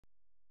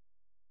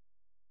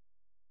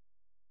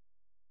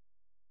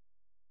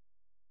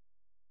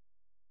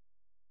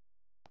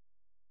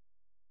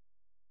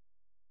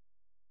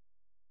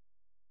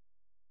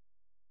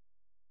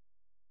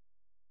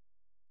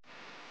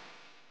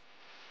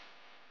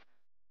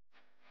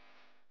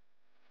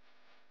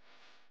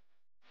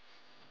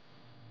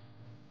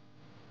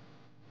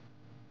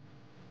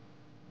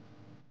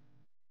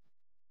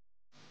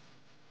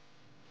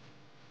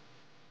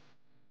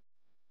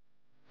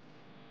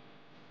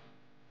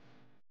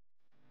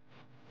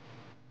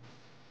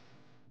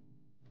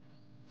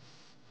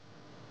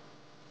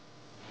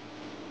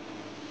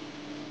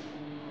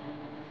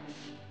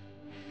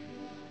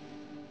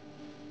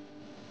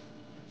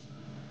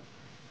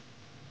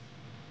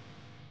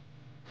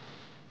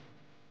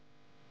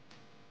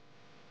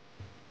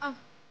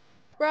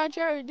Brother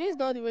Jerry, this is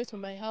not the way to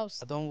my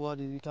house. Don't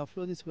worry, you can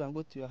follow this way and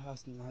go to your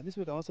house now. This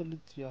way can also lead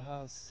to your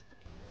house.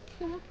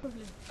 No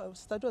problem.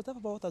 Sister Joy, talk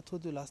about what I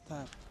told you last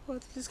time.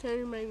 What? This can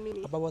remind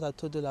me. About what I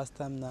told you last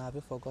time now, have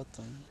you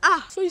forgotten?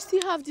 Ah, so you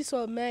still have this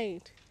on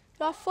mind?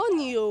 You are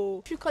funny,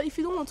 oh. If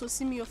you don't want to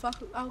see me,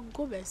 I'll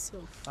go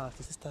myself. Ah,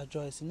 Sister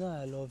Joyce, you know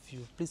I love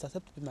you. Please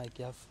accept to be my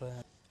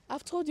girlfriend.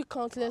 I've told you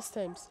countless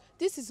times,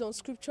 this is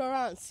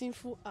unscriptural and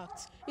sinful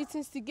act. It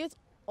instigates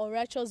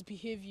unrighteous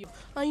behavior.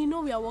 And you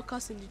know we are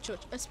workers in the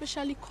church,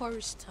 especially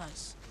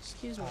choristers.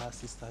 Excuse me. Ah,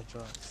 Sister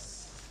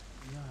Joyce,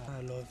 you know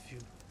I love you.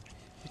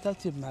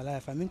 Without you in my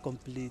life, I'm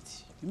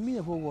incomplete. You mean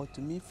a whole world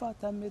to me. In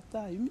fact, you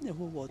mean a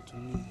whole world to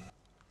me.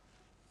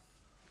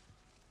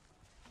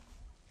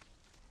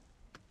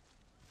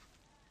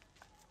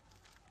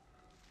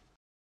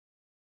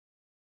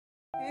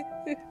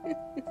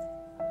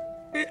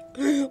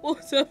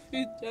 What have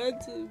you done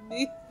to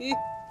me?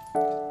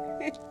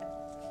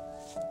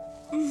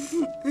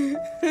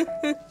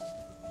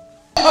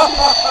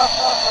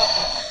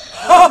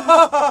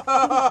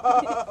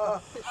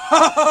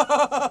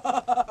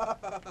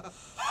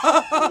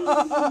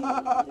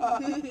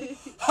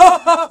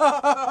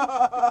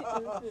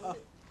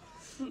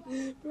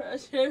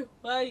 Pressure,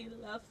 why are you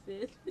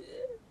laughing?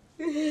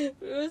 We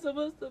were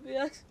supposed to be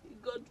asking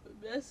God for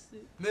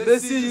mercy.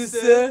 Mercy, you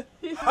say?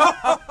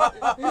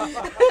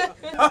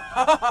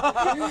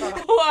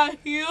 Who are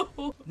you?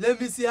 Let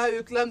me see how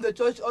you climb the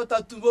church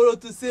altar tomorrow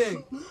to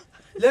sing.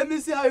 Let me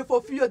see how you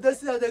fulfill your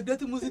destiny as a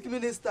great music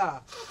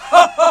minister.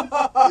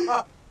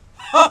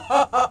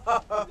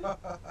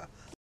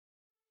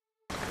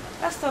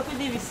 Pastor,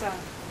 good evening, sir.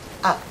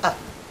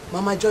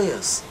 Mama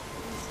Joyous,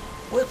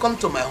 welcome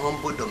to my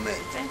humble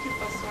domain. Thank you,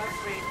 Pastor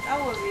Alfred. That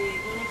was a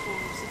journey from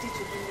city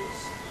to village.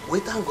 We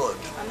thank God.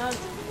 And now the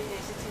village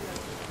is city now.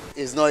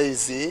 It's not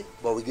easy,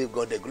 but we give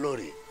God the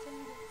glory.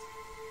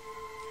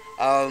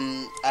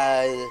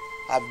 I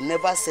have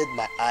never set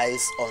my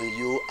eyes on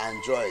you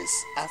and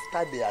Joyce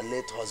after their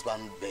late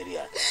husband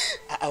burial.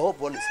 I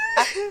hope all is...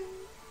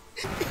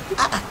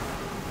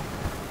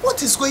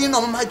 What is going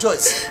on, Mama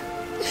Joyce?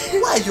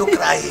 Why are you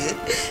crying?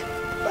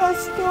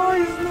 Pastor,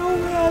 is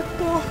nowhere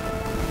at all.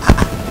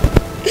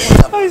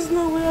 Is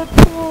nowhere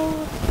at all.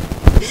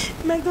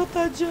 My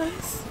daughter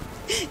Joyce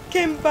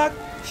came back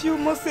a few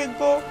months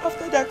ago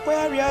after the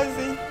choir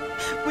rehearsing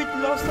with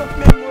loss of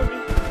memory.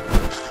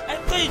 I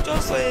thought it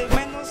just was a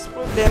minor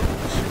problem.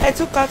 I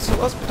took her to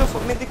hospital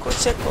for medical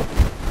checkup.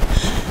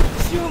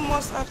 A few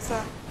months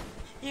after,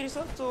 it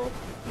resulted to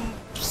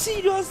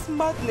serious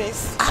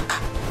madness.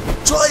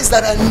 Joyce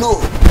that I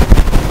know,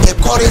 a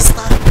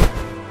chorister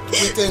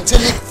with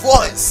angelic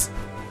voice.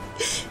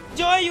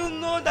 Joy, you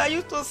know that I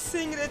used to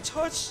sing in the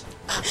church.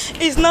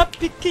 Is not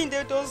picking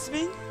the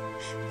dustbin,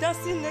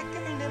 dancing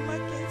naked in the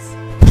market.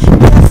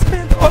 I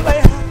spent all I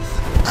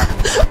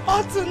have.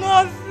 All to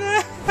no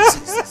avail.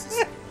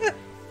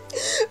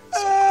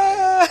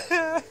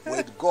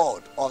 With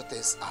God, all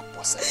things are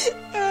possible.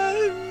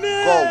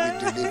 Amen.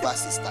 God will deliver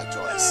Sister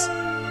Joyce.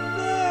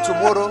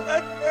 Tomorrow,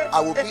 I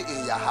will be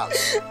in your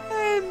house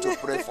to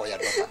pray for your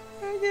daughter.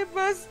 Thank you,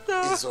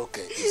 Pastor. It's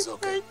okay, it's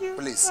okay. Thank you,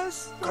 Please,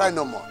 Pastor. cry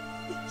no more.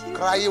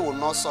 Crying will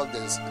not solve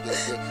the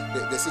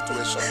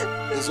situation.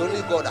 It's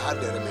only God that has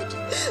the remedy.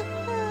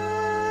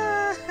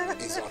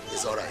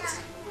 It's all right.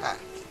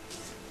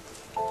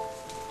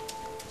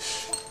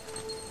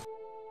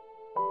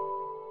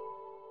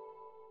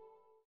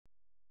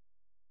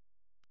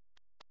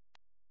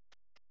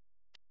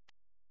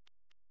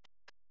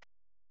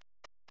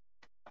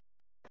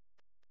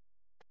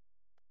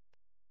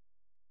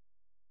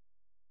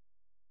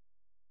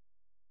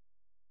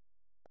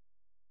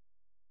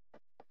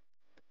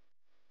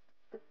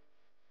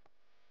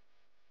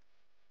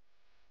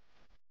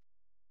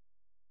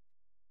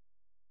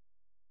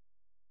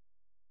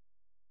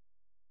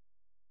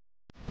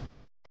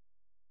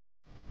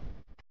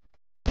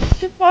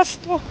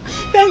 Pastor,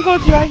 thank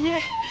God you are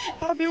here.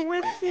 I've been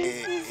waiting.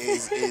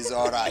 It's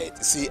all right.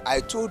 See, I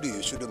told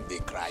you shouldn't be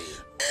crying.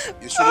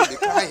 You shouldn't be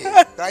crying.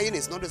 Crying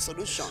is not the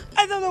solution.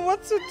 I don't know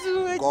what to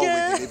do again. God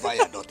will deliver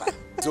your daughter.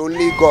 It's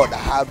only God that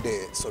have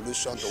the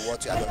solution to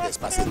what your daughter is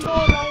passing through.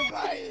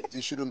 Right.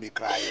 You shouldn't be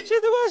crying. She's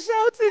the one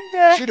shouting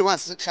there. She's the one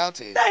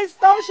shouting. That is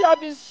how she has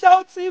been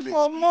shouting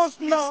for months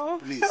now.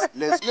 Please,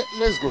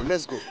 let's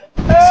go.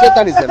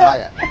 Satan is a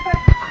liar.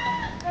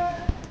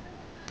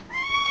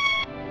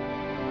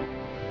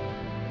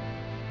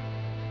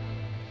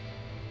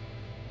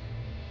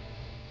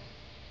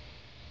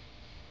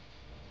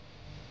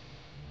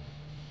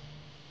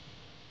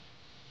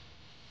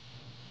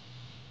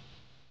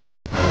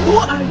 Who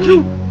are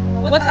you?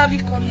 What have you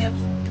come here to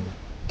do?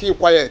 Keep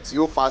quiet,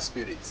 you foul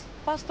spirit.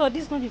 Pastor,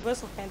 this is not the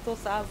voice of my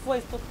daughter. Her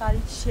voice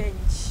totally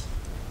changed.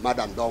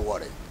 Madam, don't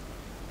worry.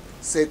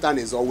 Satan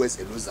is always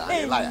a loser and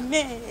a liar.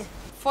 Amen.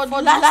 For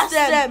the last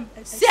time,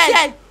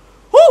 said,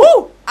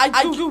 who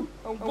are you?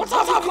 What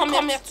have you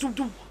come here to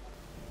do?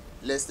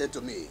 Listen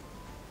to me.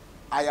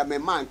 I am a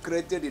man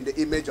created in the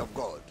image of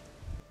God,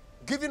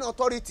 given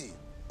authority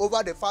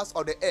over the fowls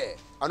of the air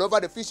and over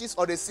the fishes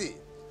of the sea.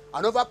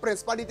 and over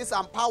principalities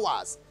and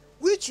powers,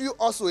 which you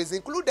also is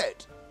included.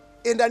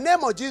 In the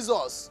name of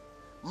Jesus,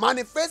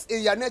 manifest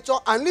in your nature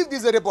and leave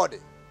this very body.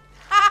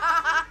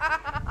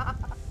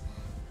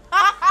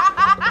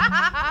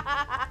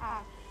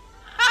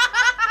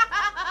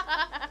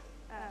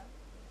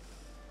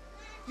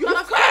 You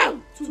have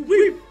come to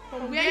reap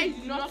from where you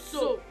did not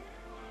sow.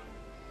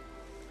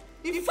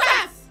 In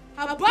fact,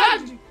 her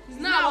body is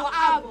now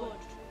our body.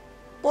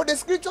 But the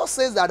scripture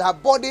says that her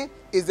body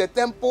is the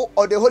temple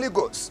of the Holy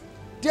Ghost.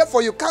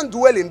 Therefore, you can't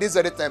dwell in this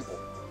very temple.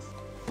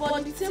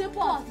 But the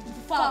temple has been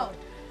defiled,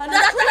 and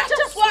that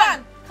righteous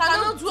one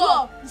cannot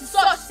dwell in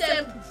such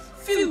temple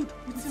filled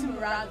with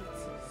immoralities.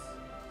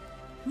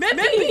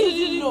 Maybe you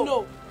didn't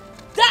know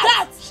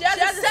that she has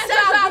a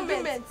sexual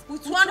agreement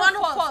with one of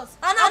us,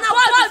 and our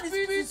body,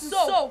 spirit,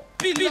 soul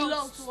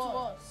belongs to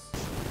us.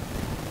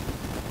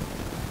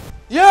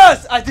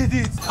 Yes, I did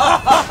it.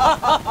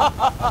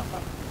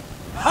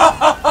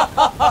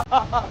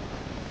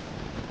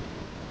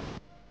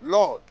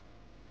 Lord,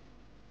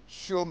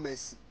 show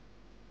mercy.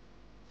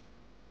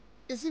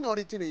 Is it not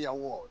written in your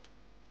word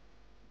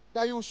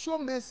that you show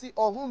mercy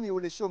on whom you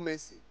will show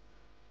mercy,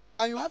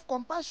 and you have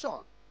compassion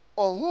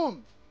on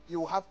whom you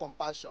will have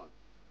compassion?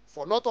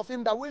 For not of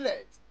him that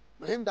willeth,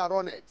 nor him that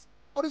runneth,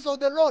 but it's of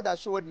the Lord that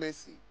showeth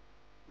mercy.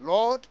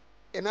 Lord,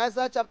 in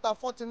Isaiah chapter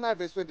 49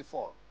 verse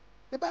 24,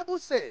 the Bible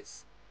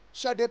says,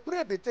 shall the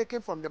prey be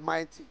taken from the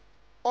mighty,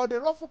 or the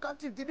lawful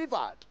captive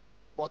delivered?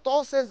 But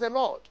all says the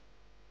Lord,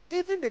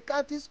 even the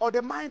captives of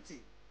the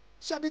mighty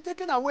shall be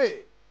taken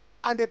away,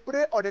 and the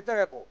prey of the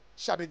terrible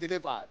shall be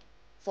delivered.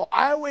 For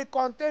I will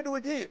contend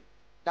with him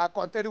that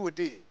contend with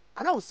thee,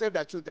 and I will save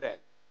thy children.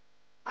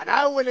 And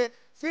I will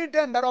feed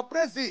them that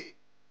oppress thee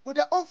with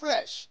their own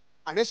flesh,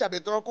 and they shall be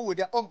drunken with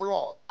their own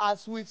blood,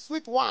 as with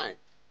sweet wine.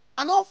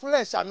 And all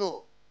flesh shall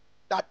know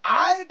that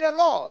I, the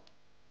Lord,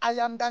 I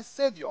am thy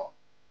Savior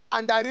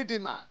and thy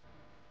Redeemer,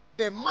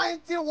 the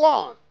mighty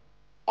one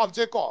of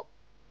Jacob.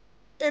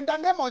 In the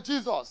name of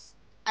Jesus,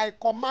 I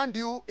command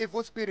you,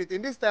 evil spirit,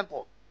 in this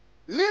temple,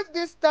 leave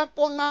this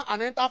temple now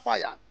and enter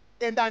fire.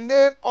 In the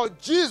name of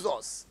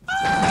Jesus.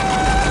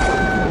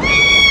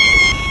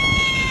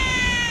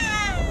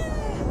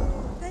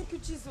 Thank you,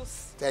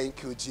 Jesus.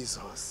 Thank you,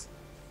 Jesus.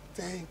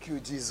 Thank you,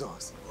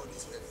 Jesus. God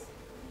is faithful.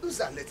 Lose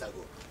that, let her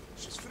go.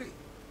 She's free.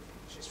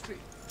 She's free.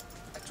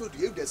 I told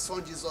you, if the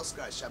Son Jesus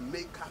Christ shall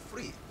make her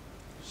free,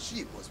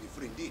 she must be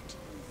free indeed.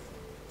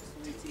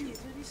 Thank you.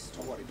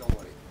 Don't worry, don't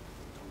worry.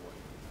 Don't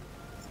worry.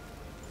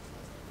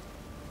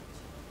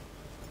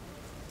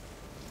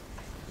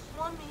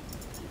 Mommy.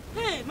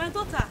 Hey, my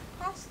daughter.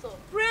 Pastor.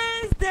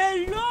 Praise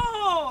the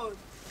Lord.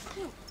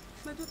 Hey,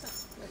 my daughter.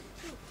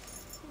 Hey.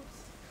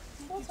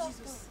 Thank you,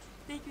 Jesus.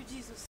 Thank you,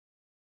 Jesus.